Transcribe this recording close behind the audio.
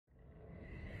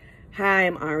Hi,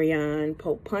 I'm Aarian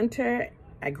Pope-Hunter.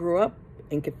 I grew up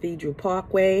in Cathedral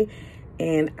Parkway,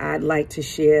 and I'd like to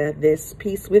share this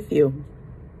piece with you.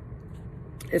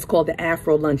 It's called the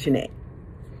Afro Luncheonette.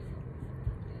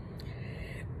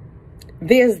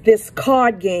 There's this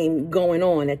card game going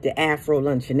on at the Afro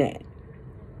Luncheonette.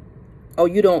 Oh,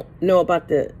 you don't know about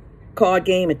the card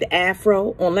game at the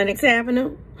Afro on Lenox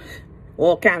Avenue?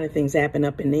 All kind of things happen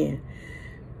up in there.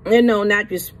 And no, not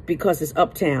just because it's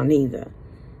uptown either.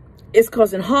 It's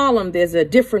because in Harlem, there's a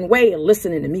different way of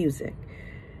listening to music.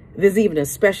 There's even a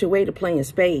special way to playing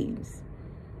spades.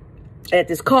 At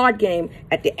this card game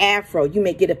at the Afro, you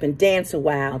may get up and dance a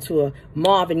while to a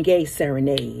Marvin Gaye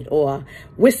serenade or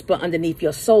whisper underneath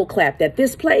your soul clap that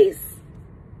this place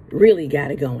really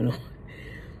got it going on.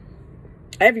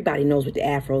 Everybody knows what the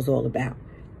Afro's all about.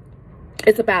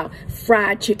 It's about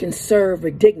fried chicken served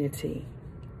with dignity,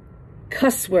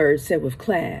 cuss words said with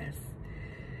class,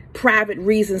 private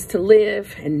reasons to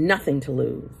live and nothing to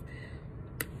lose.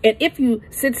 And if you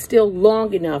sit still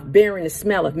long enough bearing the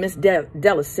smell of Miss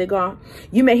Della's cigar,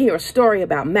 you may hear a story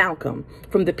about Malcolm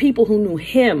from the people who knew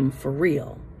him for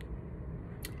real.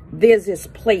 There's this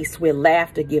place where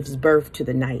laughter gives birth to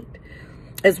the night,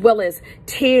 as well as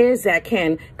tears that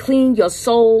can clean your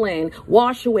soul and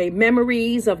wash away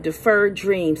memories of deferred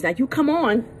dreams. Now you come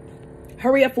on,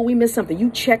 hurry up before we miss something. You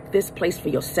check this place for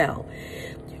yourself.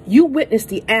 You witness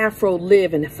the Afro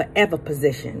live in a forever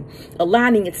position,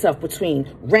 aligning itself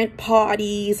between rent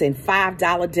parties and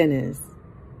 $5 dinners.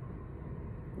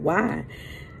 Why?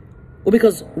 Well,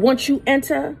 because once you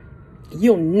enter,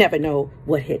 you'll never know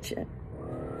what hit you.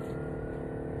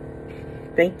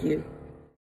 Thank you.